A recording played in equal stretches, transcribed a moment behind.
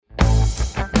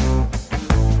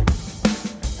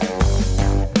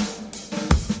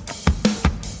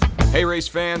Hey race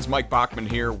fans, Mike Bowman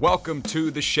here. Welcome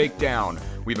to the Shakedown.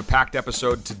 We have a packed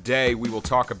episode today. We will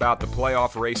talk about the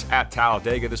playoff race at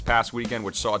Talladega this past weekend,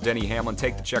 which saw Denny Hamlin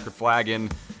take the checkered flag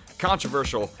in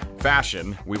controversial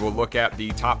fashion. We will look at the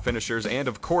top finishers and,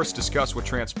 of course, discuss what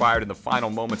transpired in the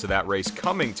final moments of that race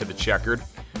coming to the checkered.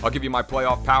 I'll give you my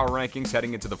playoff power rankings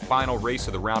heading into the final race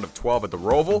of the round of 12 at the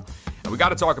Roval. And we got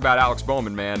to talk about Alex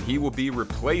Bowman, man. He will be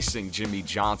replacing Jimmie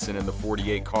Johnson in the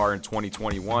 48 car in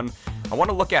 2021. I want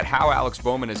to look at how Alex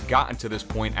Bowman has gotten to this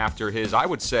point after his, I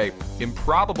would say,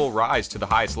 improbable rise to the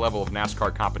highest level of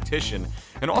NASCAR competition.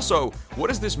 And also, what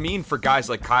does this mean for guys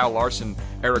like Kyle Larson,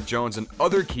 Eric Jones, and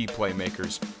other key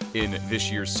playmakers in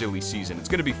this year's silly season? It's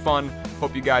going to be fun.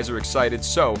 Hope you guys are excited.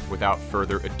 So, without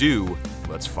further ado,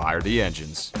 let's fire the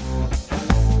engines.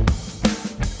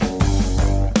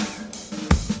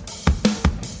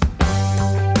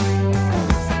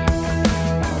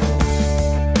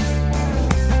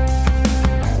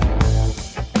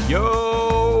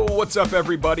 What's up,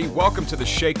 everybody? Welcome to the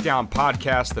Shakedown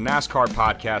Podcast, the NASCAR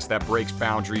podcast that breaks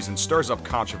boundaries and stirs up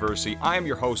controversy. I am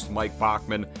your host, Mike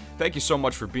Bowman. Thank you so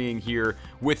much for being here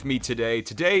with me today.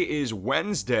 Today is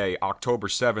Wednesday, October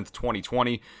 7th,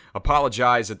 2020.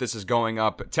 Apologize that this is going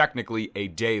up technically a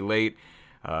day late.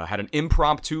 Had an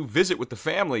impromptu visit with the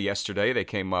family yesterday. They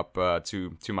came up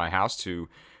to my house to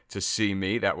see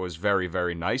me. That was very,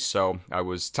 very nice. So I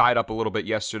was tied up a little bit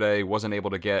yesterday, wasn't able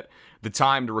to get the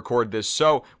time to record this,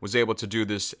 so was able to do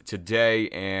this today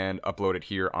and upload it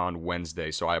here on Wednesday.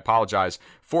 So I apologize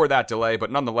for that delay, but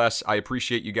nonetheless, I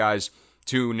appreciate you guys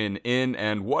tuning in,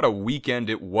 and what a weekend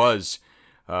it was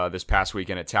this past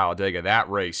weekend at Talladega, that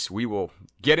race. We will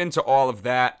get into all of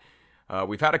that.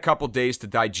 We've had a couple days to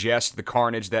digest the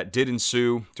carnage that did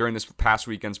ensue during this past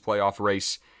weekend's playoff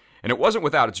race. And it wasn't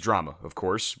without its drama, of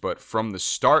course, but from the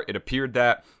start, it appeared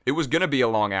that it was going to be a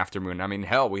long afternoon. I mean,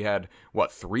 hell, we had,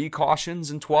 3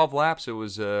 cautions in 12 laps? It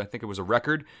was, I think it was a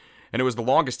record. And it was the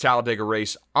longest Talladega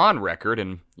race on record.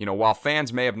 And, while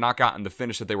fans may have not gotten the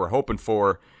finish that they were hoping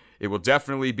for, it will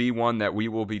definitely be one that we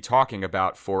will be talking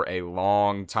about for a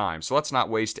long time. So let's not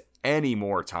waste any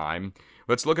more time.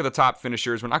 Let's look at the top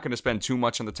finishers. We're not going to spend too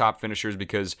much on the top finishers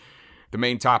because the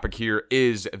main topic here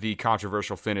is the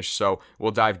controversial finish, so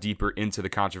we'll dive deeper into the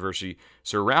controversy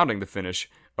surrounding the finish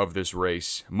of this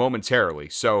race momentarily.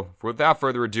 So without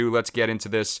further ado, let's get into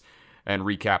this and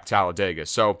recap Talladega.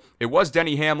 So it was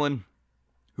Denny Hamlin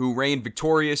who reigned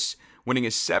victorious, winning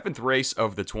his 7th race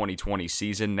of the 2020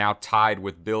 season, now tied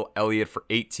with Bill Elliott for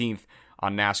 18th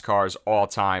on NASCAR's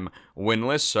all-time win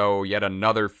list. So yet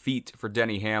another feat for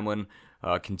Denny Hamlin,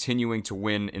 continuing to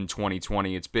win in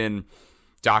 2020. It's been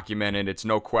documented. It's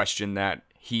no question that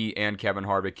he and Kevin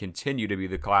Harvick continue to be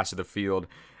the class of the field,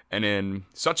 and in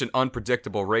such an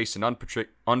unpredictable race, an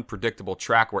unpredictable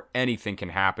track where anything can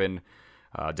happen,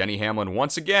 Denny Hamlin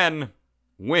once again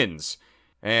wins.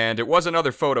 And it was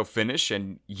another photo finish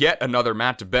and yet another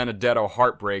Matt DiBenedetto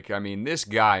heartbreak. I mean, this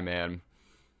guy, man,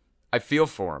 I feel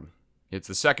for him. It's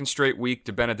the second straight week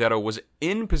DiBenedetto was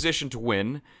in position to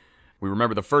win. We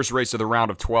remember the first race of the round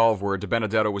of 12 where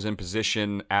DiBenedetto was in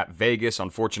position at Vegas.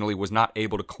 Unfortunately, was not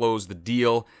able to close the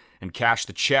deal and cash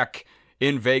the check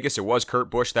in Vegas. It was Kurt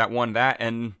Busch that won that.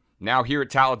 And now here at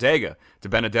Talladega,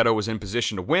 DiBenedetto was in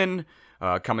position to win,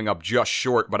 coming up just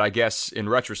short. But I guess in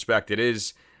retrospect, it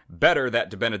is better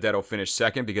that DiBenedetto finished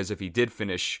second, because if he did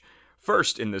finish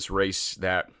first in this race,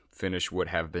 that finish would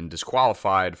have been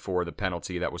disqualified for the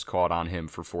penalty that was called on him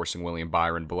for forcing William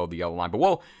Byron below the yellow line. But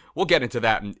we'll get into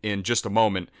that in just a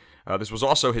moment. This was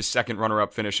also his second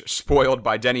runner-up finish, spoiled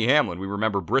by Denny Hamlin. We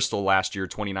remember Bristol last year,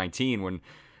 2019,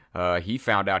 when he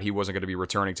found out he wasn't going to be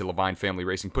returning to Levine Family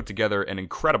Racing, put together an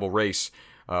incredible race,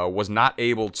 was not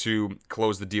able to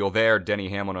close the deal there. Denny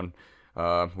Hamlin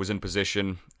was in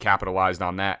position, capitalized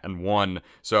on that, and won.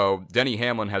 So Denny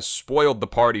Hamlin has spoiled the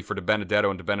party for DiBenedetto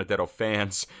and DiBenedetto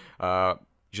fans,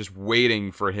 just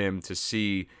waiting for him to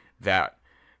see that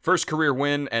first career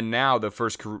win, and now the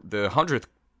 100th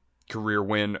career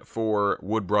win for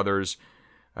Wood Brothers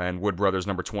and Wood Brothers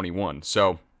number 21.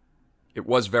 So it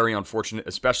was very unfortunate,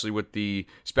 especially with the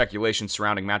speculation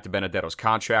surrounding Matt DiBenedetto's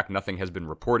contract. Nothing has been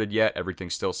reported yet. Everything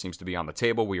still seems to be on the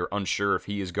table. We are unsure if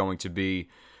he is going to be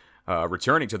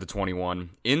returning to the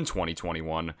 21 in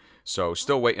 2021. So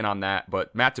still waiting on that.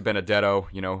 But Matt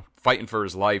DiBenedetto, fighting for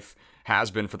his life,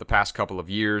 has been for the past couple of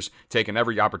years, taking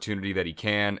every opportunity that he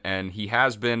can, and he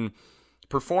has been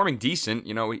performing decent.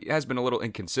 He has been a little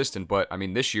inconsistent, but I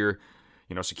mean, this year,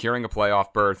 securing a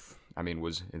playoff berth,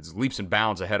 it's leaps and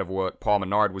bounds ahead of what Paul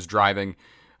Menard was driving.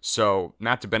 So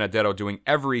Matt DiBenedetto doing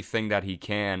everything that he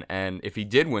can, and if he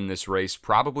did win this race,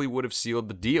 probably would have sealed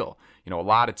the deal. A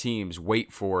lot of teams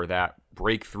wait for that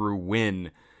breakthrough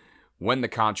win when the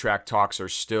contract talks are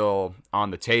still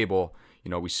on the table.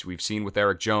 We've seen with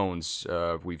Eric Jones,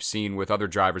 we've seen with other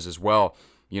drivers as well.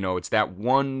 It's that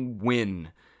one win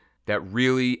that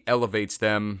really elevates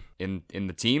them in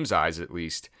the team's eyes, at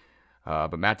least.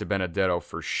 But Matt DiBenedetto,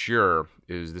 for sure,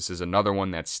 this is another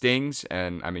one that stings.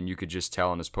 And I mean, you could just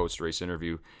tell in his post-race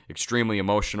interview, extremely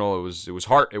emotional. It was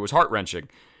heart-wrenching,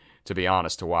 to be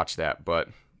honest, to watch that. But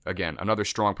again, another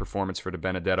strong performance for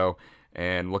DiBenedetto,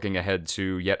 and looking ahead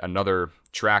to yet another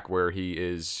track where he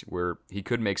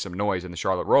could make some noise in the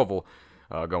Charlotte Roval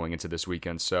going into this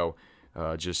weekend. So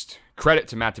just credit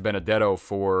to Matt DiBenedetto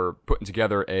for putting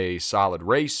together a solid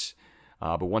race.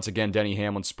 But once again, Denny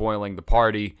Hamlin spoiling the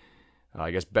party.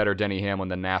 I guess better Denny Hamlin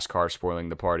than NASCAR spoiling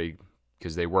the party,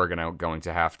 because they were going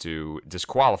to have to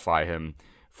disqualify him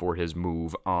for his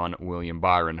move on William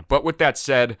Byron. But with that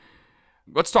said,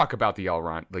 let's talk about the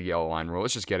yellow line rule.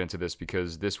 Let's just get into this,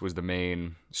 because this was the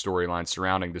main storyline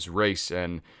surrounding this race.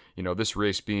 And, this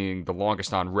race being the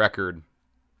longest on record,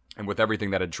 and with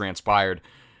everything that had transpired,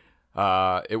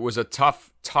 it was a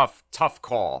tough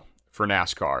call for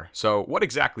NASCAR. So what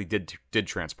exactly did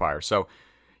transpire? So,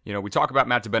 we talk about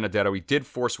Matt DiBenedetto. He did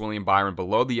force William Byron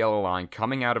below the yellow line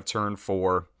coming out of turn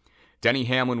 4. Denny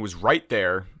Hamlin was right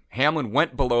there. Hamlin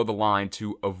went below the line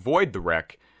to avoid the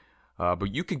wreck.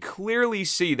 But you can clearly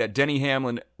see that Denny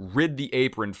Hamlin rid the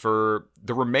apron for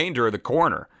the remainder of the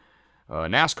corner.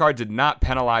 NASCAR did not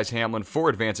penalize Hamlin for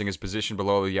advancing his position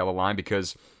below the yellow line,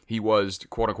 because he was,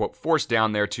 quote-unquote, forced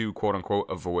down there to, quote-unquote,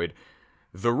 avoid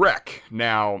the wreck.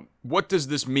 Now, what does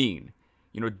this mean?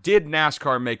 Did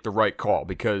NASCAR make the right call?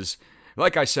 Because,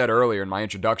 like I said earlier in my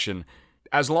introduction,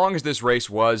 as long as this race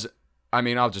was,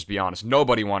 I'll just be honest,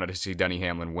 nobody wanted to see Denny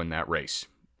Hamlin win that race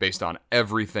based on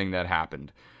everything that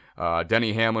happened.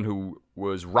 Denny Hamlin, who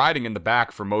was riding in the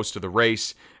back for most of the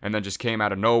race and then just came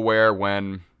out of nowhere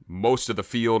when most of the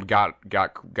field got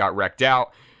wrecked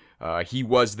out. He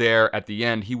was there at the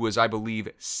end. He was, I believe,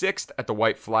 6th at the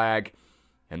white flag,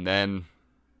 and then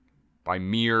by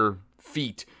mere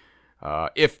feet,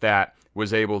 if that,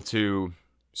 was able to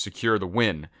secure the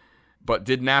win. But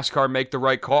did NASCAR make the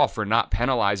right call for not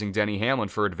penalizing Denny Hamlin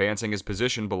for advancing his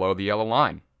position below the yellow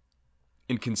line?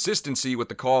 In consistency with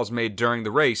the calls made during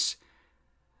the race,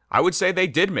 I would say they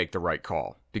did make the right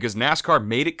call, because NASCAR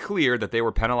made it clear that they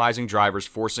were penalizing drivers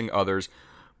forcing others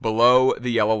below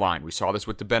the yellow line. We saw this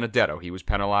with DiBenedetto. He was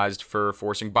penalized for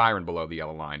forcing Byron below the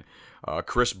yellow line.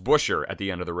 Chris Buescher at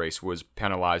the end of the race was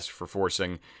penalized for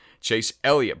forcing Chase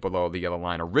Elliott below the yellow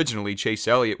line. Originally, Chase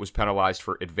Elliott was penalized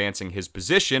for advancing his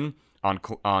position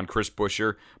on Chris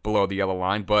Buescher below the yellow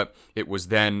line, but it was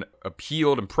then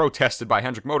appealed and protested by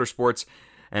Hendrick Motorsports,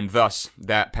 and thus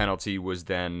that penalty was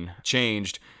then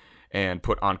changed and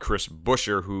put on Chris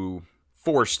Buescher, who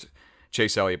forced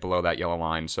Chase Elliott below that yellow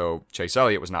line. So Chase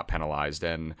Elliott was not penalized,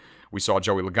 and we saw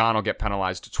Joey Logano get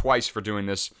penalized twice for doing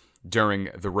this during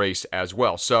the race as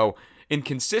well. So in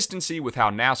consistency with how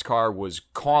NASCAR was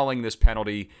calling this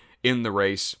penalty in the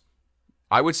race,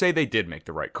 I would say they did make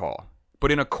the right call.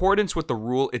 But in accordance with the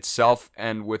rule itself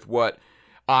and with what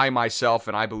I myself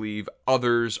and I believe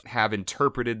others have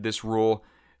interpreted this rule,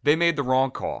 they made the wrong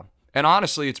call. And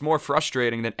honestly, it's more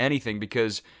frustrating than anything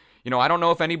because, I don't know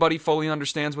if anybody fully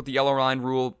understands what the yellow line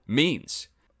rule means.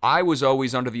 I was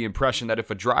always under the impression that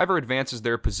if a driver advances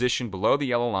their position below the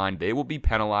yellow line, they will be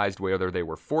penalized whether they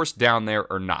were forced down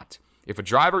there or not. If a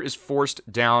driver is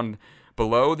forced down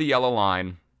below the yellow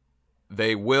line,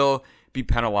 they will be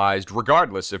penalized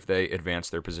regardless if they advance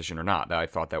their position or not. I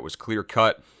thought that was clear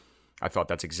cut. I thought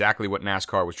that's exactly what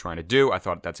NASCAR was trying to do. I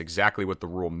thought that's exactly what the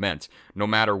rule meant. No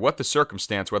matter what the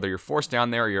circumstance, whether you're forced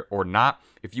down there or not,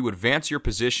 if you advance your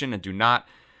position and do not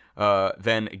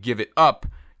then give it up,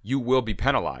 you will be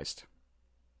penalized.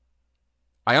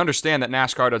 I understand that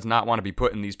NASCAR does not want to be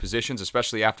put in these positions,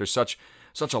 especially after such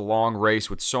a long race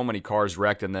with so many cars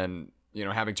wrecked and then,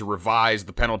 having to revise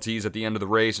the penalties at the end of the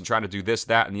race and trying to do this,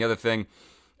 that, and the other thing.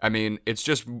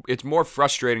 It's more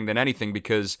frustrating than anything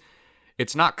because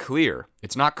it's not clear.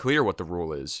 It's not clear what the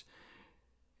rule is.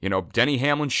 Denny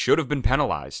Hamlin should have been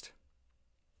penalized.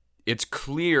 It's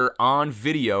clear on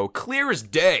video, clear as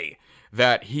day,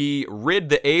 that he rid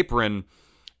the apron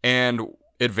and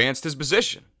advanced his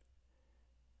position.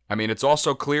 It's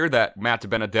also clear that Matt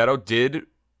DiBenedetto did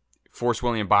force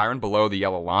William Byron below the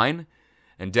yellow line.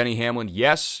 And Denny Hamlin,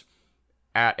 yes,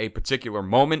 at a particular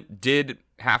moment did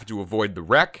have to avoid the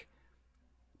wreck,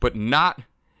 but not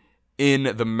in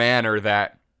the manner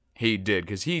that he did,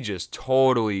 because he just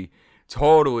totally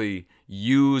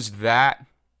used that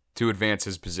to advance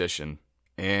his position.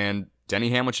 And Denny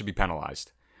Hamlin should be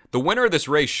penalized. The winner of this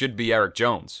race should be Eric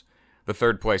Jones. the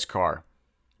third place car.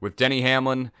 With Denny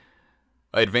Hamlin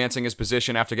advancing his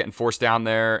position after getting forced down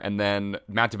there, and then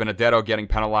Matt DiBenedetto getting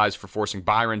penalized for forcing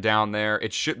Byron down there,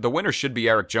 the winner should be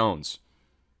Eric Jones.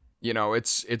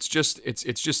 It's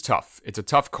just tough. It's a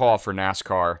tough call for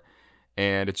NASCAR,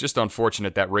 and it's just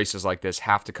unfortunate that races like this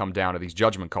have to come down to these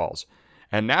judgment calls.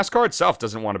 And NASCAR itself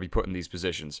doesn't want to be put in these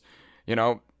positions.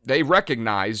 They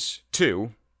recognize,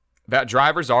 too, that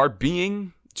drivers are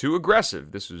being too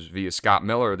aggressive. This was via Scott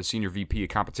Miller, the senior VP of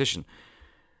competition.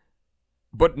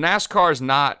 But NASCAR is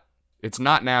not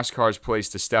NASCAR's place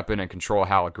to step in and control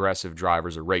how aggressive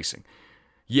drivers are racing.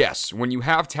 Yes, when you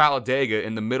have Talladega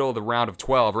in the middle of the round of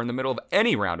 12 or in the middle of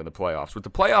any round of the playoffs, with the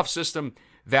playoff system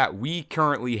that we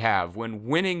currently have, when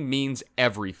winning means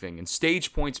everything and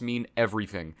stage points mean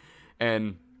everything,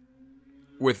 and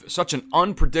with such an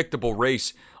unpredictable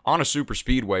race on a super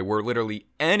speedway where literally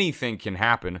anything can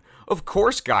happen, of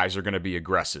course guys are going to be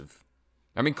aggressive.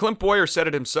 I mean, Clint Boyer said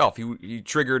it himself. He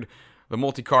triggered the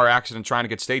multi-car accident trying to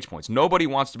get stage points. Nobody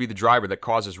wants to be the driver that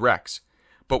causes wrecks.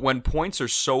 But when points are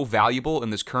so valuable in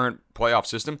this current playoff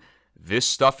system, this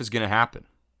stuff is going to happen.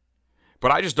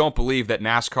 But I just don't believe that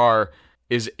NASCAR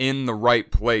is in the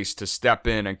right place to step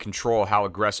in and control how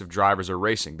aggressive drivers are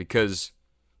racing, because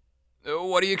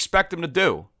what do you expect them to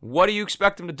do? What do you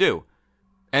expect them to do?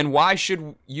 And why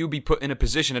should you be put in a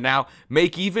position to now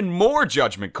make even more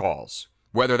judgment calls?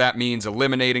 Whether that means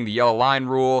eliminating the yellow line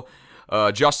rule,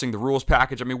 adjusting the rules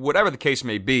package, whatever the case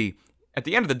may be, at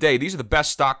the end of the day, these are the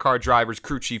best stock car drivers,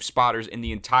 crew chief spotters in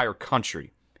the entire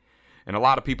country. And a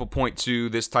lot of people point to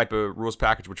this type of rules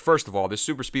package, which, first of all, this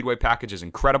super speedway package is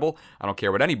incredible. I don't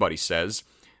care what anybody says.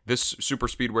 This super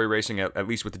speedway racing, at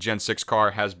least with the Gen 6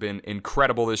 car, has been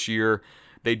incredible this year.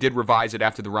 They did revise it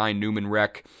after the Ryan Newman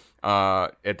wreck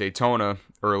at Daytona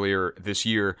earlier this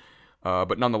year,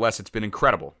 but nonetheless, it's been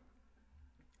incredible.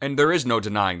 And there is no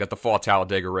denying that the fall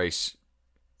Talladega race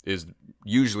is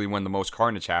usually when the most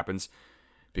carnage happens,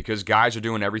 because guys are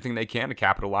doing everything they can to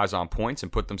capitalize on points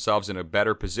and put themselves in a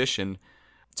better position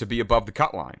to be above the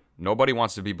cut line. Nobody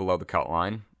wants to be below the cut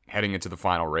line heading into the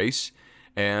final race,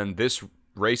 and this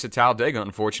race at Talladega,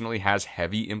 unfortunately, has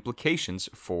heavy implications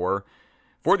for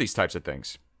these types of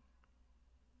things.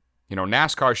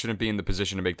 NASCAR shouldn't be in the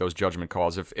position to make those judgment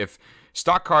calls. If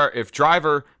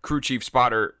driver, crew chief,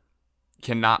 spotter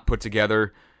cannot put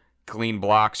together clean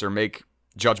blocks or make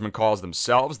judgment calls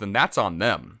themselves, then that's on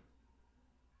them.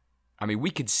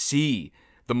 We could see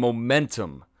the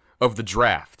momentum of the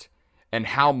draft and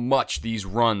how much these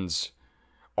runs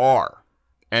are.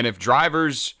 And if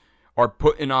drivers are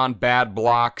putting on bad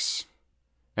blocks,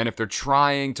 and if they're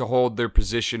trying to hold their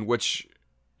position, which,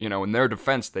 in their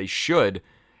defense they should,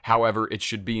 however, it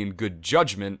should be in good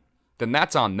judgment, then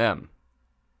that's on them.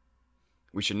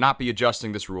 We should not be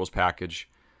adjusting this rules package.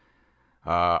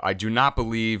 I do not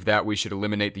believe that we should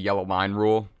eliminate the yellow line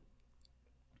rule,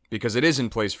 because it is in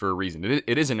place for a reason.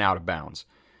 It isn't out of bounds.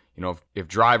 If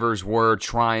drivers were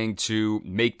trying to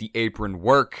make the apron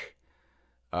work,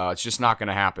 it's just not going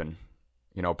to happen.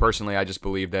 Personally, I just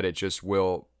believe that it just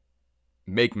will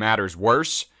make matters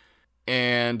worse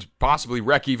and possibly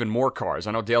wreck even more cars.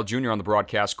 I know Dale Jr. on the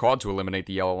broadcast called to eliminate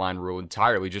the yellow line rule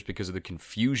entirely just because of the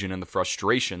confusion and the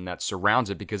frustration that surrounds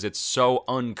it, because it's so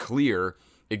unclear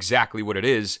exactly what it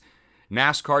is.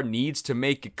 NASCAR needs to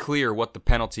make it clear what the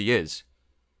penalty is.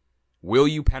 Will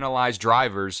you penalize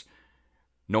drivers,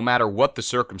 no matter what the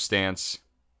circumstance,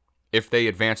 if they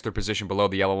advance their position below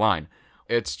the yellow line?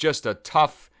 It's just a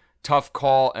tough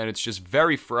call, and it's just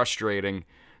very frustrating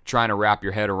trying to wrap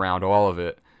your head around all of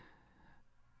it.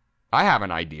 I have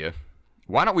an idea.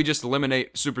 Why don't we just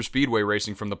eliminate super speedway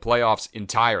racing from the playoffs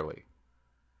entirely?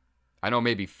 I know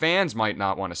maybe fans might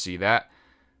not want to see that,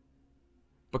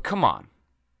 but come on.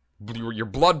 Your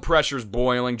blood pressure's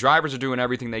boiling. Drivers are doing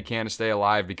everything they can to stay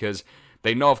alive because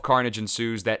they know if carnage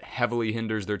ensues, that heavily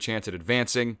hinders their chance at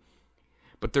advancing.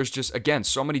 But there's just, again,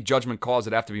 so many judgment calls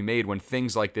that have to be made when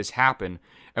things like this happen,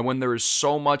 and when there is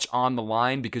so much on the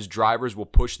line because drivers will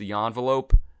push the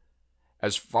envelope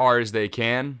as far as they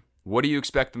can. What do you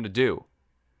expect them to do?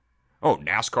 Oh,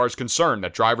 NASCAR's concerned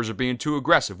that drivers are being too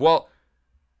aggressive. Well,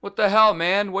 what the hell,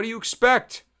 man? What do you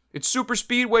expect? It's super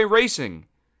speedway racing.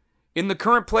 In the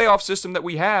current playoff system that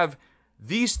we have,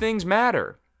 these things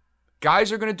matter.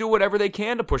 Guys are going to do whatever they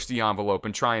can to push the envelope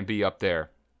and try and be up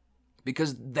there,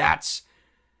 because that's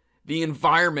the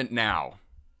environment now.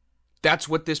 That's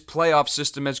what this playoff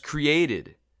system has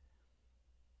created.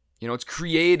 It's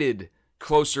created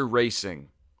closer racing,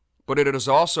 but it has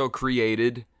also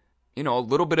created, a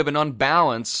little bit of an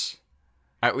unbalance,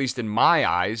 at least in my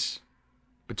eyes,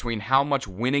 between how much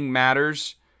winning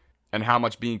matters and how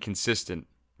much being consistent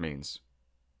means.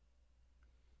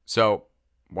 So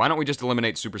why don't we just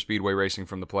eliminate super speedway racing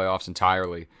from the playoffs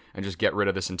entirely and just get rid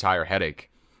of this entire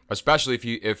headache? Especially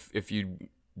if you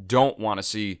don't want to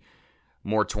see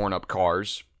more torn up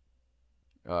cars.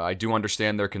 I do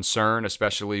understand their concern,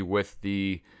 especially with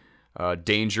the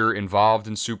danger involved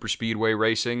in super speedway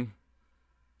racing,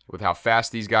 with how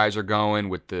fast these guys are going,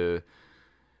 with the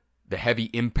heavy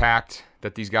impact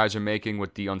that these guys are making,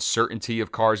 with the uncertainty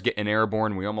of cars getting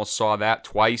airborne. We almost saw that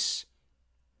twice.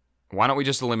 Why don't we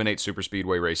just eliminate super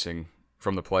speedway racing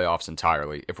from the playoffs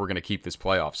entirely if we're going to keep this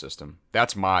playoff system?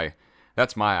 That's my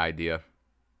idea.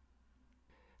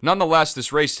 Nonetheless,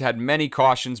 this race had many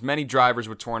cautions, many drivers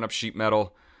with torn up sheet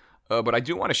metal. But I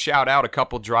do want to shout out a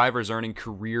couple drivers earning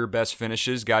career best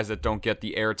finishes, guys that don't get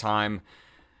the airtime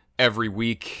every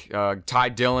week. Ty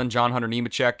Dillon, John Hunter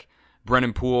Nemechek,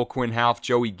 Brennan Poole, Quinn Half,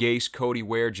 Joey Gase, Cody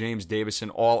Ware, James Davison,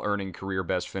 all earning career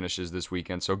best finishes this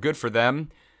weekend. So good for them.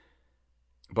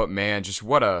 But man, just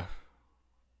what a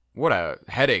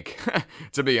headache,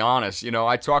 to be honest. You know,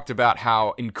 I talked about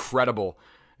how incredible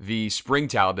the Spring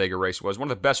Talladega race was.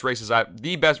 One of the best races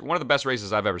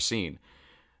I've ever seen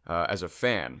as a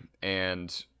fan.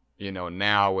 And, you know,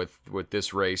 now with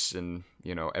this race and,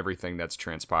 you know, everything that's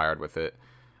transpired with it,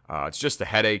 it's just a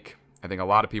headache. I think a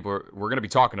lot of people we're going to be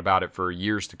talking about it for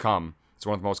years to come. It's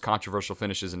one of the most controversial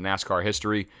finishes in NASCAR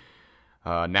history.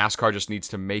 NASCAR just needs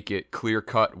to make it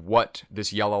clear-cut what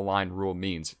this yellow line rule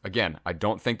means. Again, I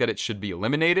don't think that it should be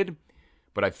eliminated,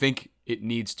 but I think it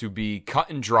needs to be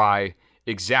cut and dry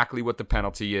exactly what the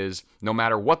penalty is, no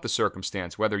matter what the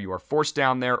circumstance, whether you are forced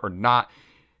down there or not.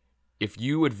 If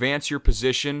you advance your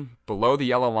position below the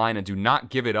yellow line and do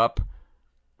not give it up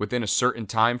within a certain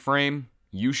time frame,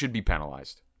 you should be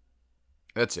penalized.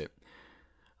 That's it.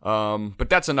 But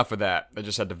that's enough of that. I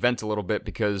just had to vent a little bit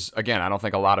because, again, I don't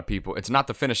think a lot of people, it's not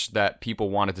the finish that people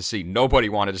wanted to see. Nobody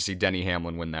wanted to see Denny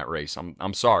Hamlin win that race.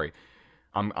 I'm sorry.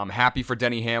 I'm happy for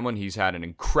Denny Hamlin. He's had an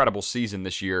incredible season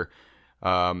this year.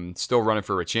 Still running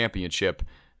for a championship.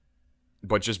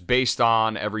 But just based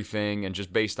on everything and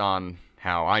just based on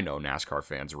how I know NASCAR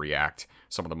fans react,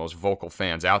 some of the most vocal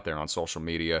fans out there on social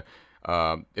media,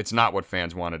 it's not what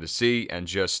fans wanted to see. And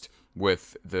just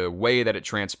with the way that it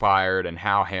transpired and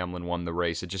how Hamlin won the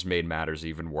race, it just made matters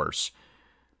even worse.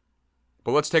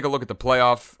 But let's take a look at the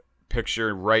playoff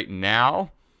picture right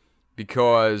now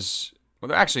because,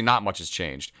 well, actually not much has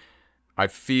changed. I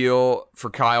feel for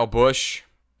Kyle Busch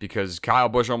because Kyle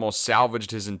Busch almost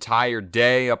salvaged his entire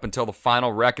day up until the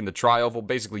final wreck in the tri-oval,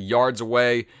 basically yards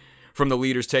away from the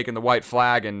leaders taking the white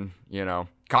flag. And, you know,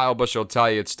 Kyle Busch will tell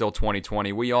you it's still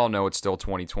 2020. We all know it's still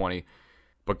 2020.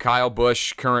 But Kyle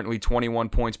Busch currently 21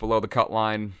 points below the cut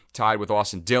line, tied with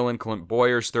Austin Dillon. Clint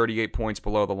Boyers 38 points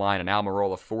below the line, and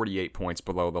Almirola 48 points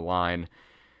below the line.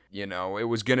 You know, it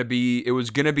was gonna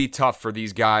be tough for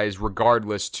these guys,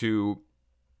 regardless, to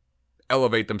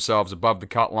elevate themselves above the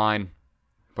cut line.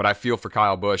 But I feel for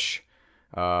Kyle Busch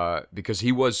because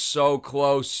he was so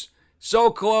close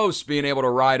being able to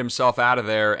ride himself out of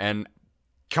there and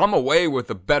come away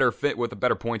with a better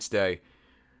points day.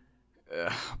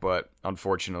 But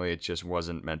unfortunately, it just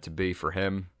wasn't meant to be for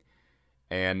him.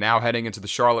 And now heading into the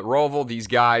Charlotte Roval, these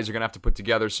guys are going to have to put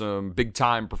together some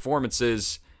big-time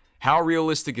performances. How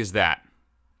realistic is that?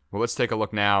 Well, let's take a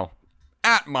look now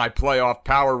at my playoff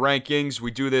power rankings.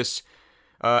 We do this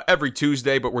every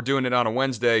Tuesday, but we're doing it on a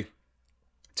Wednesday.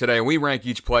 Today, we rank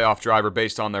each playoff driver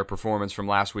based on their performance from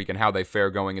last week and how they fare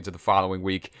going into the following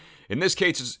week. In this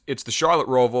case, it's the Charlotte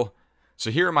Roval. So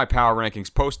here are my power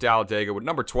rankings post-Talladega with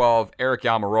number 12, Aric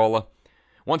Almirola.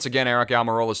 Once again, Aric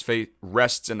Almirola's fate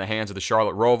rests in the hands of the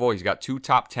Charlotte Roval. He's got 2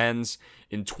 top 10s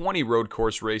in 20 road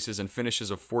course races and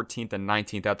finishes of 14th and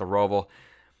 19th at the Roval.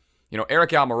 You know, Aric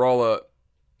Almirola,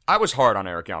 I was hard on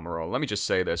Aric Almirola. Let me just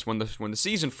say this. When the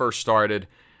season first started,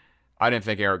 I didn't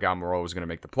think Aric Almirola was going to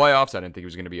make the playoffs. I didn't think he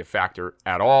was going to be a factor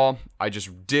at all. I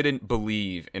just didn't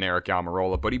believe in Aric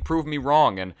Almirola, but he proved me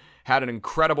wrong and had an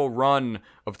incredible run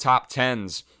of top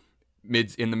 10s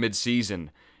in the midseason.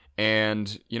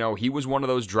 And, you know, he was one of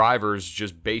those drivers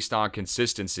just based on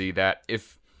consistency that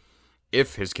if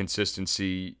his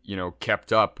consistency, you know,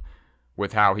 kept up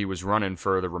with how he was running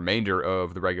for the remainder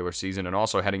of the regular season and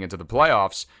also heading into the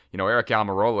playoffs, you know, Aric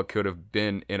Almirola could have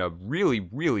been in a really,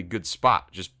 really good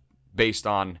spot just based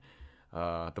on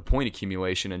the point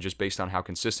accumulation and just based on how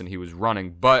consistent he was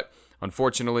running. But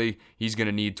unfortunately, he's going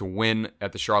to need to win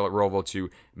at the Charlotte Roval to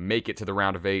make it to the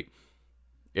round of 8.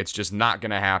 It's just not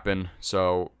going to happen.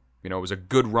 So, you know, it was a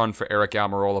good run for Aric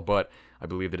Almirola, but I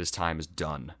believe that his time is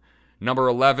done. Number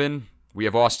 11, we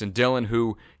have Austin Dillon,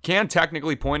 who can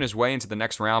technically point his way into the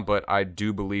next round, but I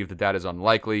do believe that is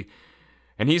unlikely.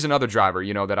 And he's another driver,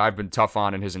 that I've been tough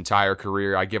on in his entire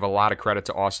career. I give a lot of credit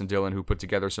to Austin Dillon, who put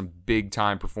together some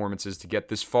big-time performances to get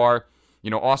this far.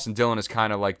 Austin Dillon is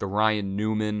kind of like the Ryan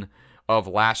Newman of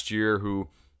last year, who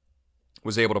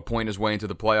was able to point his way into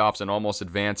the playoffs and almost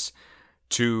advance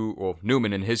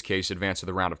Newman in his case advanced to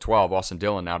the round of 12, Austin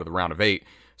Dillon now to the round of 8.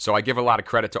 So I give a lot of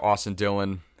credit to Austin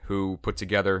Dillon, who put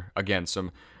together, again,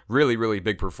 some really, really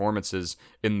big performances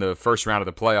in the first round of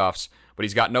the playoffs. But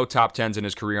he's got no top 10s in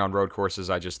his career on road courses.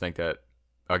 I just think that,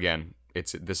 again,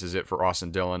 this is it for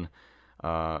Austin Dillon.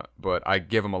 But I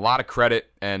give him a lot of credit,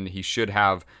 and he should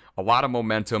have a lot of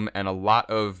momentum and a lot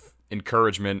of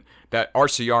encouragement that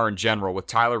RCR in general, with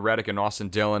Tyler Reddick and Austin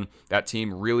Dillon, that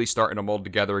team really starting to mold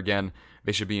together again.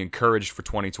 They should be encouraged for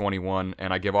 2021,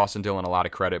 and I give Austin Dillon a lot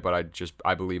of credit, but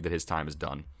I believe that his time is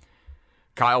done.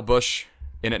 Kyle Busch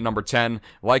in at number 10,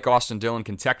 like Austin Dillon,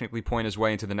 can technically point his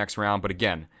way into the next round, but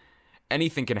again,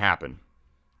 anything can happen.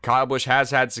 Kyle Busch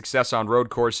has had success on road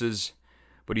courses,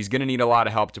 but he's going to need a lot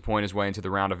of help to point his way into the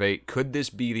round of 8. Could this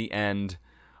be the end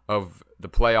of the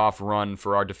playoff run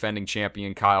for our defending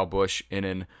champion Kyle Busch in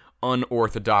an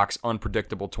unorthodox,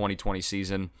 unpredictable 2020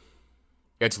 season?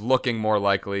 It's looking more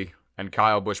likely, and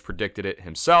Kyle Busch predicted it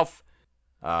himself.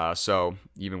 So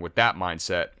even with that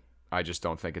mindset, I just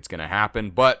don't think it's going to happen.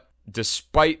 But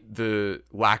despite the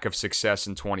lack of success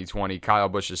in 2020, Kyle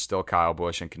Busch is still Kyle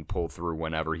Busch and can pull through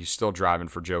whenever. He's still driving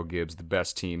for Joe Gibbs, the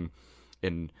best team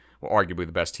arguably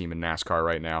the best team in NASCAR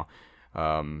right now.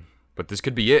 But this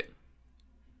could be it.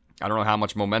 I don't know how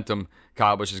much momentum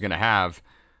Kyle Busch is going to have,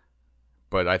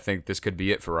 but I think this could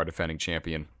be it for our defending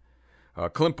champion.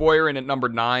 Clint Bowyer in at number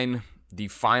 9, the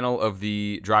final of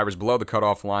the drivers below the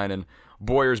cutoff line, and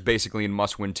Boyer's basically in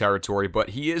must-win territory, but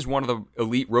he is one of the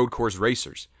elite road course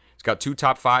racers. He's got 2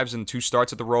 top 5s and 2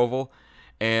 starts at the Roval,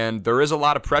 and there is a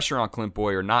lot of pressure on Clint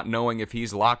Bowyer, not knowing if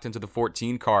he's locked into the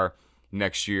 14 car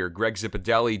next year. Greg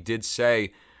Zipadelli did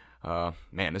say,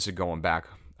 this is going back,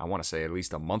 I want to say at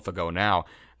least a month ago now,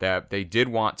 that they did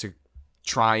want to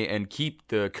try and keep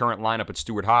the current lineup at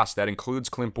Stewart-Haas. That includes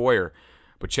Clint Bowyer.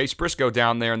 But Chase Briscoe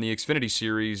down there in the Xfinity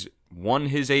Series won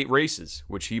his 8 races,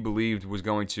 which he believed was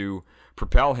going to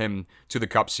propel him to the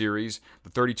Cup Series. The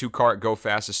 32 car at Go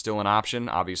Fast is still an option.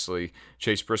 Obviously,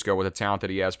 Chase Briscoe, with the talent that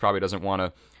he has, probably doesn't want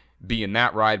to be in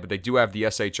that ride, but they do have the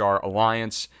SHR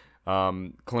Alliance.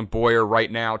 Clint Bowyer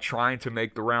right now trying to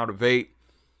make the round of 8.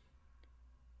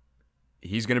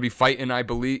 He's going to be fighting, I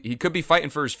believe. He could be fighting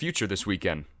for his future this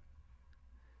weekend.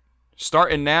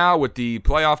 Starting now with the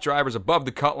playoff drivers above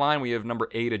the cut line, we have number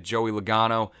 8 at Joey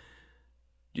Logano.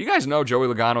 Do you guys know Joey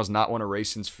Logano's not won a race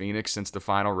since Phoenix, since the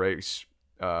final race,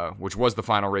 which was the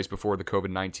final race before the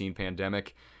COVID-19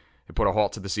 pandemic? It put a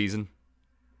halt to the season.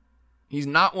 He's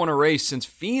not won a race since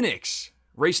Phoenix,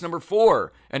 race number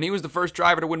 4, and he was the first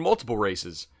driver to win multiple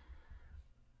races.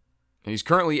 And he's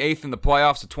currently 8th in the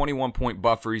playoffs, a 21-point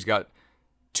buffer. He's got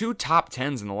 2 top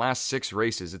 10s in the last 6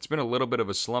 races. It's been a little bit of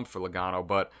a slump for Logano,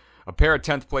 but a pair of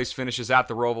 10th place finishes at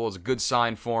the Roval is a good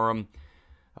sign for him.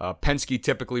 Penske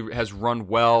typically has run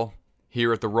well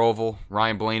here at the Roval.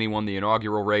 Ryan Blaney won the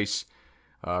inaugural race.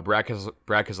 Brad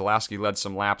Keselowski led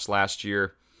some laps last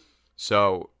year.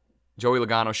 So Joey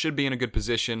Logano should be in a good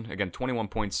position. Again, 21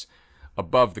 points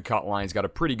above the cut line. He's got a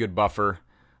pretty good buffer.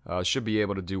 Should be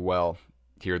able to do well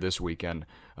here this weekend.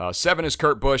 7 is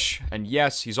Kurt Busch, and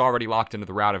yes, he's already locked into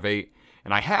the round of 8.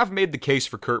 And I have made the case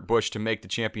for Kurt Busch to make the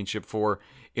championship 4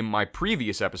 in my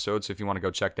previous episode, so if you want to go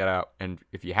check that out, and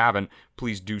if you haven't,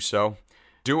 please do so.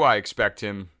 Do I expect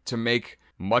him to make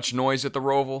much noise at the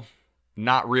Roval?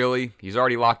 Not really. He's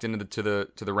already locked into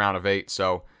the round of 8,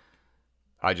 so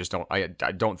I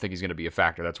don't think he's going to be a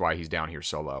factor. That's why he's down here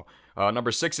so low.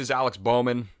 Number 6 is Alex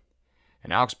Bowman,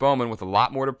 and Alex Bowman, with a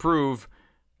lot more to prove,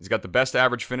 he's got the best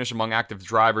average finish among active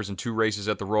drivers in 2 races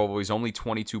at the Roval. He's only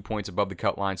 22 points above the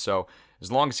cut line, so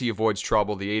as long as he avoids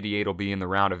trouble, the 88 will be in the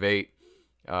round of 8.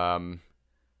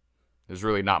 There's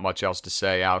really not much else to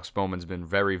say. Alex Bowman's been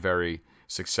very, very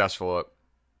successful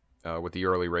with the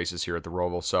early races here at the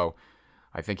Roval, so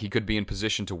I think he could be in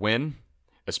position to win,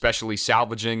 especially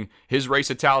salvaging his race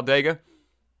at Talladega.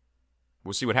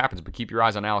 We'll see what happens, but keep your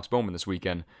eyes on Alex Bowman this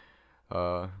weekend.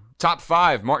 Top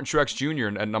 5, Martin Truex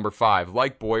Jr. at number 5.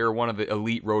 Like Bowyer, one of the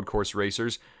elite road course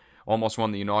racers. Almost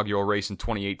won the inaugural race in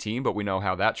 2018, but we know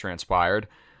how that transpired.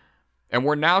 And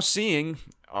we're now seeing,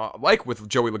 like with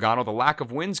Joey Logano, the lack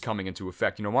of wins coming into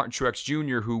effect. Martin Truex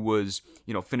Jr., who was,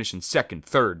 finishing second,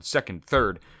 third,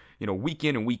 week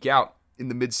in and week out in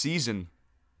the midseason,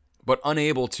 but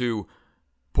unable to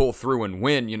pull through and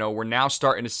win. We're now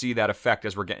starting to see that effect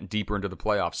as we're getting deeper into the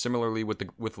playoffs. Similarly with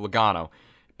Logano.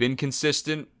 been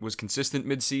consistent, was consistent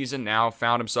midseason, now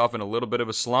found himself in a little bit of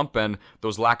a slump, and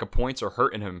those lack of points are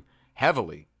hurting him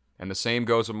heavily. And the same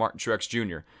goes with Martin Truex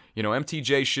Jr.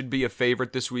 MTJ should be a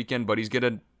favorite this weekend, but he's going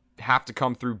to have to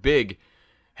come through big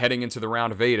heading into the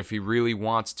round of 8 if he really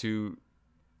wants to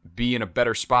be in a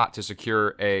better spot to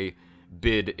secure a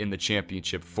bid in the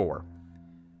championship 4.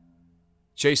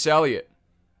 Chase Elliott,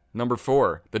 number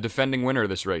 4, the defending winner of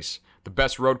this race, the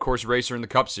best road course racer in the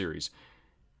Cup Series.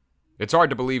 It's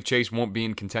hard to believe Chase won't be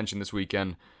in contention this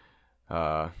weekend.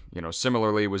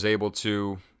 Similarly was able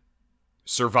to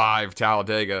survive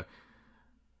Talladega,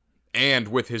 and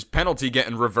with his penalty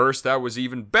getting reversed, that was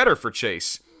even better for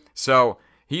Chase. So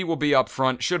he will be up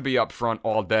front, should be up front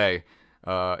all day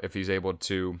if he's able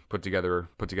to put together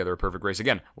a perfect race.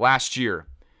 Again, last year,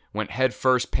 went head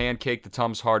first, pancaked the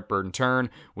Tums Hartburn turn,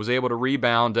 was able to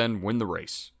rebound and win the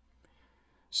race.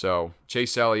 So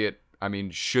Chase Elliott,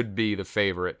 should be the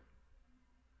favorite.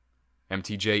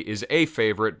 MTJ is a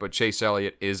favorite, but Chase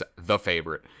Elliott is the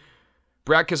favorite.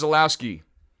 Brad Keselowski.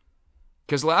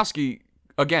 Keselowski,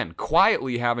 again,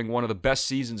 quietly having one of the best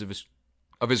seasons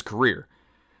of his career.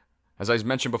 As I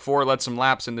mentioned before, led some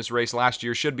laps in this race last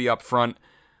year, should be up front.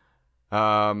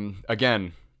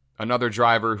 Again, another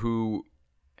driver who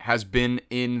has been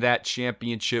in that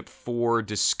championship for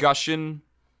discussion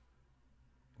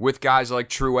with guys like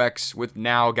Truex, with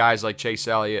now guys like Chase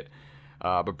Elliott.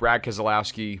 But Brad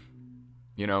Keselowski,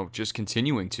 just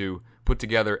continuing to put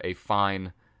together a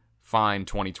fine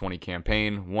 2020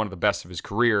 campaign, one of the best of his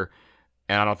career,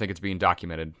 and I don't think it's being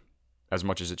documented as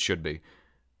much as it should be.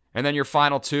 And then your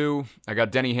final 2, I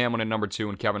got Denny Hamlin at number 2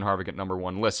 and Kevin Harvick at number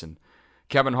 1. Listen,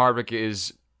 Kevin Harvick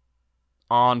is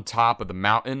on top of the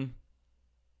mountain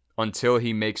until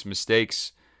he makes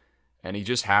mistakes, and he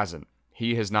just hasn't.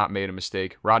 He has not made a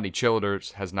mistake. Rodney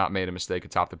Childers has not made a mistake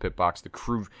atop the pit box.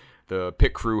 The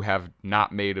pit crew have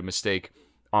not made a mistake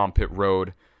on pit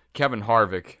road. Kevin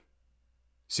Harvick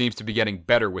seems to be getting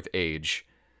better with age,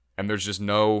 and there's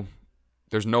no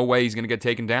way he's going to get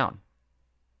taken down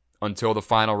until the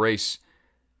final race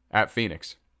at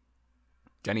Phoenix.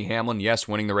 Denny Hamlin, yes,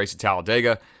 winning the race at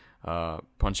Talladega,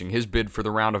 punching his bid for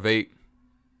the round of 8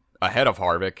 ahead of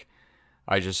Harvick.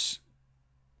 I just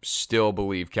still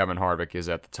believe Kevin Harvick is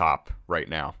at the top right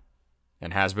now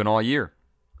and has been all year.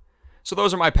 So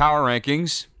those are my power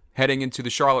rankings heading into the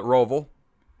Charlotte Roval.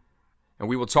 And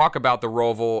we will talk about the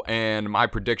Roval and my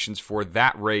predictions for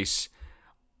that race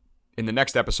in the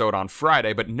next episode on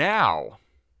Friday. But now,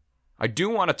 I do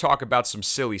want to talk about some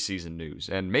silly season news.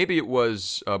 And maybe it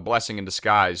was a blessing in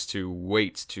disguise to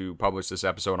wait to publish this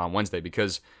episode on Wednesday,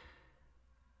 because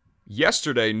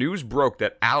yesterday news broke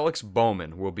that Alex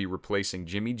Bowman will be replacing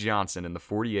Jimmy Johnson in the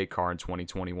 48 car in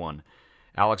 2021.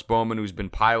 Alex Bowman, who's been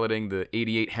piloting the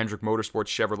 88 Hendrick Motorsports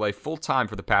Chevrolet full-time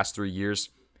for the past 3 years,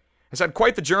 has had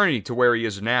quite the journey to where he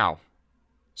is now.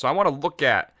 So I want to look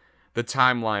at the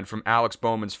timeline from Alex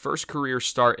Bowman's first career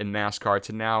start in NASCAR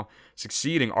to now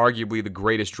succeeding arguably the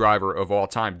greatest driver of all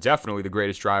time, definitely the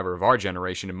greatest driver of our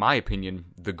generation, in my opinion,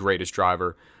 the greatest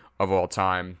driver of all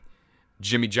time,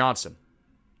 Jimmy Johnson.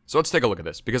 So let's take a look at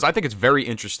this, because I think it's very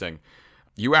interesting.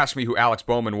 You asked me who Alex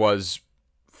Bowman was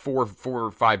four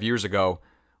or 5 years ago.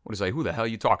 What is I? Who the hell are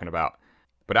you talking about?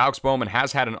 But Alex Bowman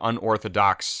has had an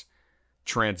unorthodox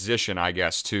transition, I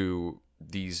guess, to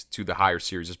the higher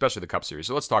series, especially the Cup Series.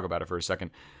 So let's talk about it for a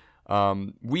second.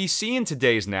 We see in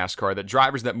today's NASCAR that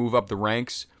drivers that move up the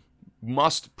ranks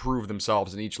must prove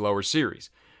themselves in each lower series.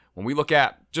 When we look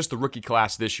at just the rookie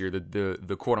class this year,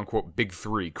 the quote-unquote Big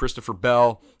Three, Christopher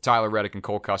Bell, Tyler Reddick, and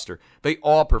Cole Custer, they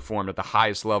all performed at the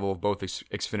highest level of both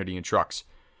Xfinity and trucks.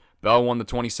 Bell won the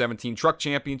 2017 Truck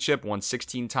Championship, won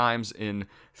 16 times in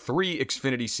 3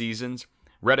 Xfinity seasons.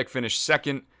 Reddick finished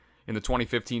second in the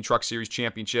 2015 Truck Series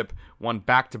Championship, won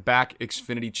back-to-back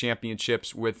Xfinity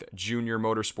Championships with Junior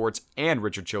Motorsports and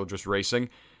Richard Childress Racing,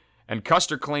 and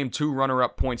Custer claimed 2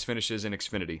 runner-up points finishes in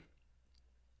Xfinity.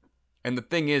 And the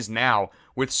thing is now,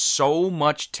 with so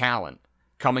much talent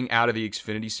coming out of the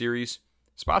Xfinity Series,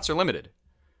 spots are limited.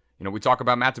 We talk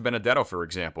about Matt DiBenedetto, for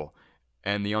example,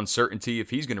 and the uncertainty if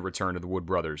he's going to return to the Wood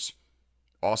Brothers.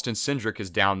 Austin Cindric is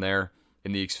down there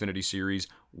in the Xfinity Series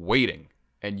waiting.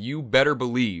 And you better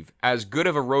believe, as good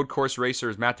of a road course racer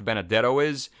as Matt DiBenedetto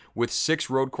is, with 6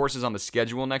 road courses on the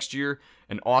schedule next year,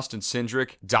 and Austin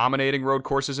Cindric dominating road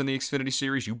courses in the Xfinity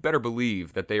Series, you better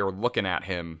believe that they are looking at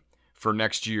him for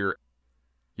next year.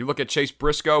 You look at Chase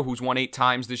Briscoe, who's won 8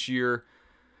 times this year,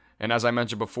 and as I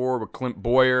mentioned before, with Clint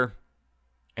Boyer,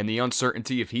 and the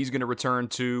uncertainty if he's going to return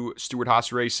to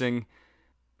Stewart-Haas Racing,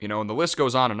 and the list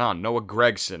goes on and on. Noah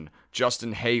Gragson,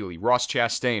 Justin Haley, Ross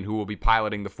Chastain, who will be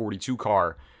piloting the 42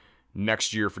 car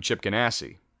next year for Chip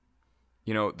Ganassi.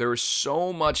 There is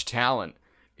so much talent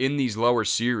in these lower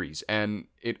series, and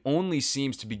it only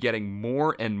seems to be getting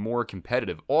more and more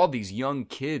competitive. All these young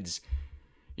kids,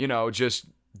 just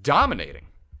dominating.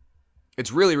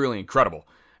 It's really, really incredible.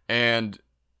 And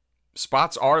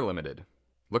spots are limited.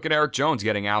 Look at Eric Jones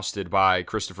getting ousted by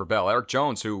Christopher Bell. Eric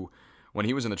Jones, who, when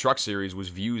he was in the Truck Series, was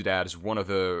viewed as one of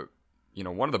the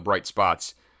bright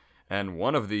spots and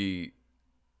one of the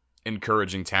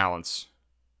encouraging talents.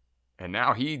 And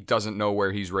now he doesn't know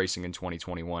where he's racing in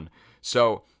 2021.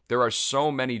 So there are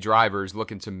so many drivers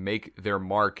looking to make their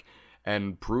mark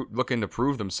and looking to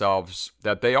prove themselves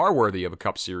that they are worthy of a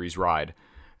Cup Series ride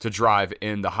to drive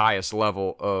in the highest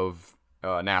level of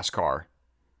NASCAR.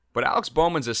 But Alex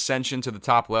Bowman's ascension to the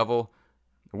top level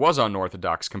was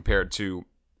unorthodox compared to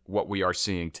what we are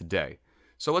seeing today.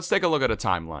 So let's take a look at a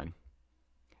timeline.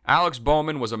 Alex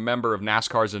Bowman was a member of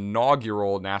NASCAR's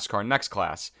inaugural NASCAR Next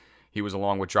Class. He was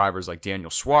along with drivers like Daniel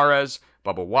Suarez,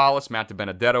 Bubba Wallace, Matt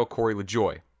DiBenedetto, Corey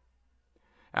LaJoie.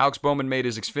 Alex Bowman made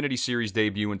his Xfinity Series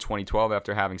debut in 2012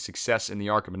 after having success in the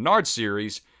ARCA Menard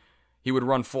Series. He would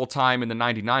run full-time in the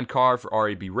 99 car for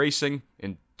RAB Racing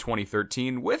in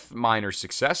 2013 with minor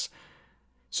success.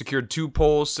 Secured 2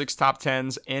 poles, 6 top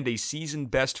 10s, and a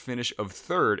season-best finish of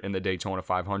 3rd in the Daytona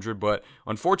 500. But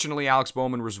unfortunately, Alex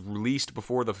Bowman was released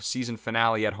before the season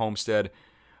finale at Homestead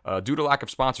due to lack of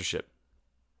sponsorship.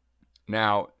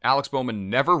 Now, Alex Bowman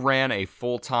never ran a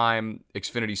full-time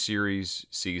Xfinity Series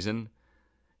season.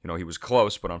 He was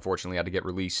close, but unfortunately had to get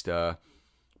released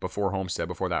before Homestead,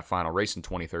 before that final race in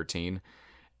 2013.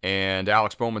 And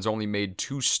Alex Bowman's only made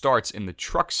 2 starts in the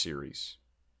Truck Series.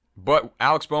 But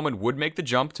Alex Bowman would make the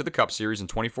jump to the Cup Series in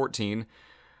 2014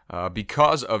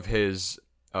 because of his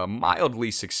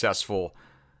mildly successful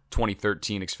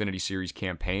 2013 Xfinity Series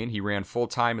campaign. He ran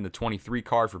full-time in the 23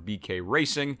 car for BK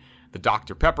Racing, the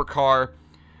Dr. Pepper car,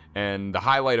 and the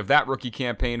highlight of that rookie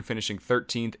campaign, finishing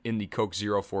 13th in the Coke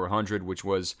Zero 400, which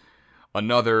was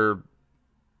another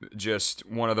just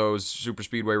one of those super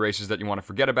speedway races that you want to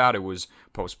forget about. It was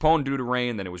postponed due to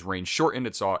rain, then it was rain shortened.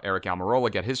 It saw Eric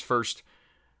Almirola get his first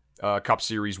Cup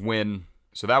Series win.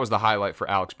 So that was the highlight for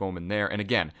Alex Bowman there. And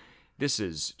again, this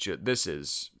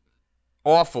is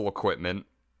awful equipment,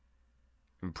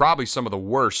 and probably some of the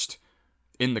worst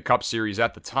in the Cup Series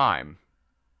at the time.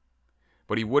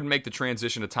 But he would make the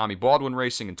transition to Tommy Baldwin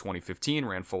Racing in 2015,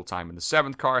 ran full-time in the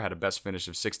 7th car, had a best finish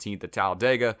of 16th at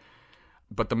Talladega.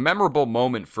 But the memorable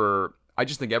moment for, I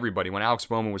just think everybody, when Alex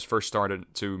Bowman was first started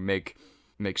to make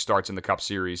starts in the Cup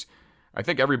Series, I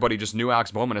think everybody just knew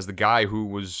Alex Bowman as the guy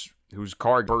whose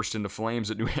car burst into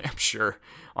flames at New Hampshire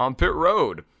on pit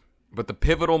road. But the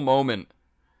pivotal moment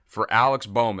for Alex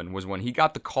Bowman was when he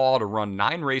got the call to run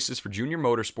 9 races for Junior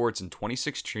Motorsports in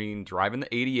 2016, driving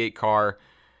the 88 car.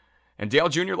 And Dale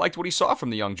Jr. liked what he saw from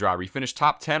the young driver. He finished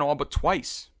top 10 all but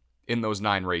twice in those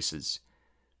 9 races.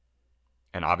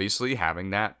 And obviously, having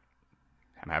that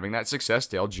success,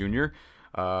 Dale Jr.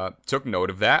 Took note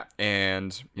of that.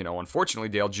 And, unfortunately,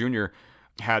 Dale Jr.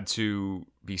 had to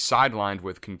be sidelined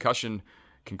with concussion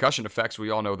effects.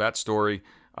 We all know that story.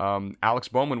 Alex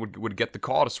Bowman would get the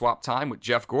call to swap time with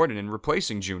Jeff Gordon in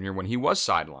replacing Jr. when he was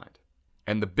sidelined.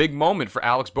 And the big moment for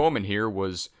Alex Bowman here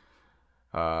was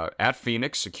at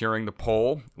Phoenix, securing the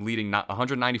pole, leading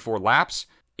 194 laps.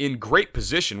 In great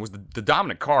position, was the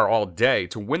dominant car all day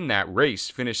to win that race.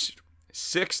 Finished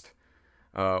 6th,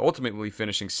 ultimately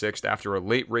finishing 6th after a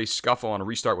late race scuffle on a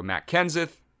restart with Matt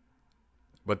Kenseth.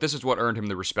 But this is what earned him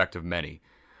the respect of many,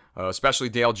 especially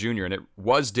Dale Jr. And it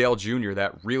was Dale Jr.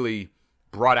 that really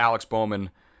brought Alex Bowman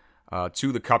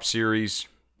to the Cup Series.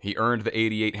 He earned the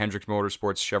 88 Hendricks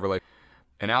Motorsports Chevrolet.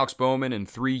 And Alex Bowman, in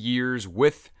 3 years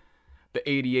with the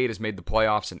 88, has made the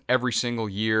playoffs in every single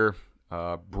year.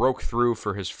 Broke through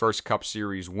for his first Cup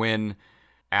Series win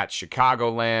at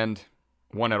Chicagoland.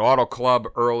 Won at Auto Club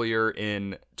earlier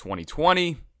in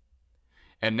 2020.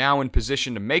 And now in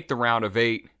position to make the round of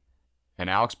 8. And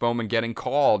Alex Bowman getting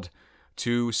called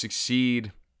to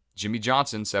succeed Jimmy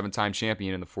Johnson, 7-time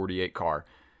champion in the 48 car.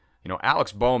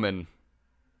 Alex Bowman,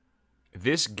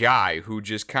 this guy who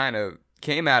just kind of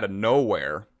came out of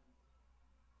nowhere,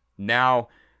 now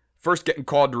first getting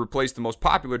called to replace the most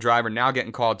popular driver, now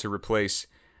getting called to replace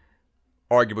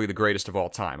arguably the greatest of all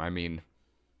time. I mean,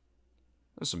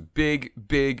 there's some big,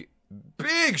 big,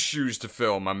 big shoes to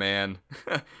fill, my man.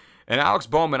 And Alex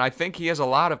Bowman, I think he has a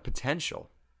lot of potential.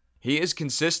 He is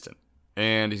consistent,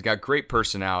 and he's got great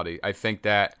personality. I think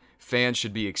that fans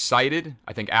should be excited.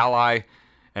 I think Ally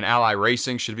and Ally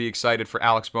Racing should be excited for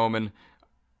Alex Bowman.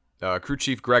 Crew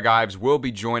Chief Greg Ives will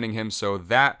be joining him, so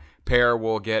that pair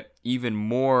will get even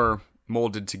more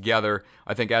molded together,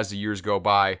 I think, as the years go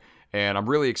by. And I'm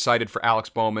really excited for Alex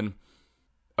Bowman.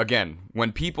 again,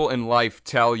 when people in life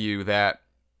tell you that,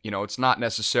 it's not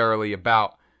necessarily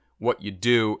about what you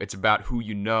do, it's about who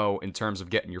you know in terms of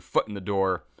getting your foot in the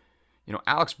door.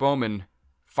 Alex Bowman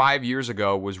 5 years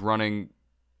ago was running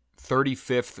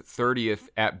 35th, 30th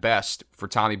at best for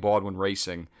Tommy Baldwin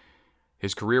Racing.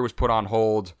 His career was put on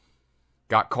hold,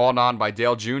 got called on by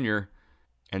Dale Jr.,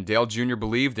 and Dale Jr.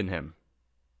 believed in him.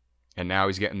 And now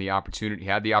he's getting the opportunity. He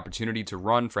had the opportunity to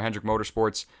run for Hendrick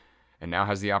Motorsports, and now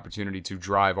has the opportunity to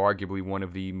drive arguably one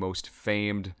of the most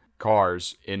famed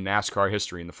cars in NASCAR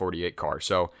history in the 48 car.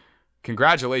 So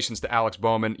congratulations to Alex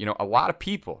Bowman. A lot of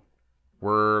people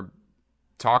were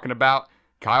talking about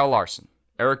Kyle Larson,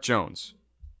 Eric Jones,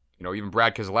 even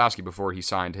Brad Keselowski before he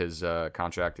signed his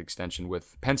contract extension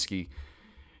with Penske.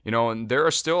 And there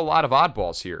are still a lot of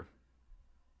oddballs here.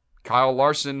 Kyle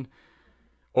Larson,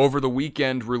 over the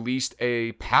weekend, released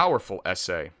a powerful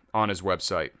essay on his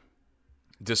website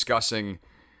discussing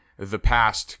the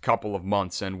past couple of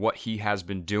months and what he has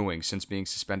been doing since being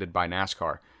suspended by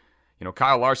NASCAR.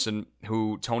 Kyle Larson,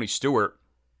 who Tony Stewart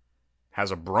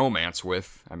has a bromance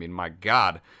with, my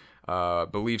God,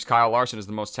 believes Kyle Larson is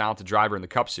the most talented driver in the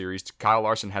Cup Series. Kyle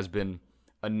Larson has been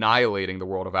annihilating the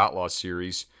World of Outlaws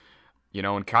Series.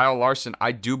 And Kyle Larson,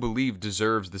 I do believe,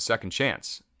 deserves the second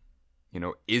chance.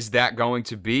 Is that going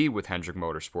to be with Hendrick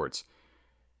Motorsports?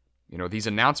 These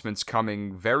announcements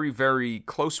coming very, very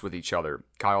close with each other.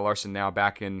 Kyle Larson now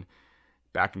back in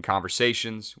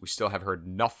conversations. We still have heard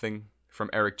nothing from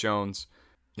Eric Jones.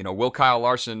 Will Kyle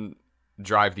Larson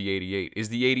drive the 88? Is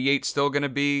the 88 still going to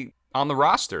be on the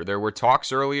roster? There were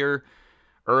talks earlier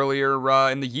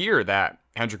in the year that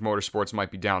Hendrick Motorsports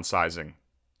might be downsizing,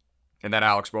 and that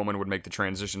Alex Bowman would make the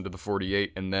transition to the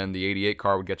 48, and then the 88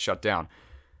 car would get shut down.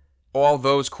 All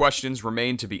those questions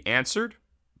remain to be answered,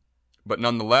 but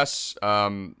nonetheless,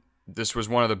 this was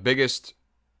one of the biggest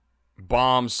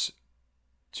bombs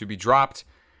to be dropped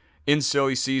in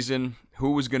silly season.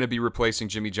 Who was going to be replacing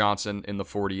Jimmy Johnson in the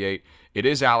 48? It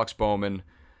is Alex Bowman.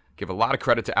 Give a lot of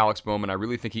credit to Alex Bowman. I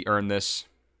really think he earned this.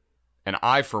 And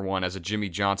I, for one, as a Jimmy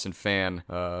Johnson fan,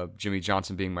 Jimmy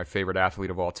Johnson being my favorite athlete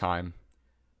of all time,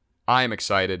 I am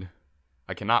excited.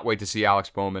 I cannot wait to see Alex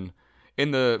Bowman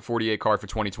in the 48 car for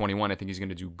 2021. I think he's going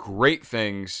to do great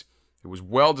things. It was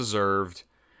well-deserved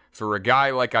for a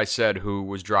guy, like I said, who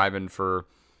was driving for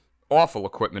awful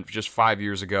equipment just 5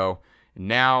 years ago,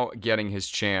 now getting his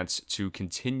chance to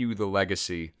continue the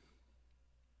legacy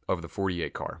of the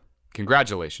 48 car.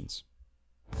 Congratulations.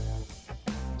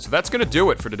 So that's going to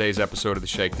do it for today's episode of The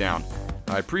Shakedown.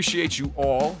 I appreciate you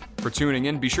all for tuning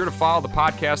in. Be sure to follow the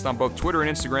podcast on both Twitter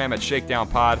and Instagram at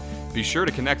ShakedownPod. Be sure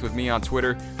to connect with me on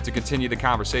Twitter to continue the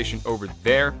conversation over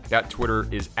there. That Twitter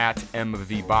is at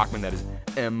MVBachman. That is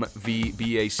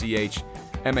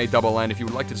MVBACHMANN. If you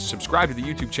would like to subscribe to the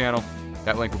YouTube channel,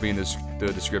 that link will be in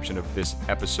the description of this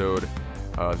episode.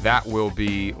 That will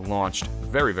be launched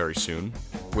very, very soon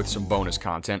with some bonus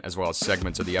content as well as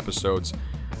segments of the episodes.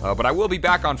 But I will be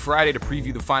back on Friday to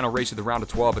preview the final race of the round of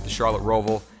 12 at the Charlotte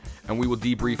Roval, and we will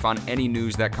debrief on any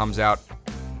news that comes out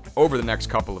over the next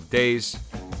couple of days.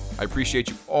 I appreciate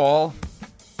you all.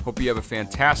 Hope you have a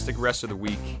fantastic rest of the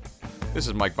week. This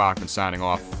is Mike Bachman signing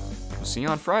off. We'll see you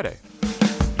on Friday.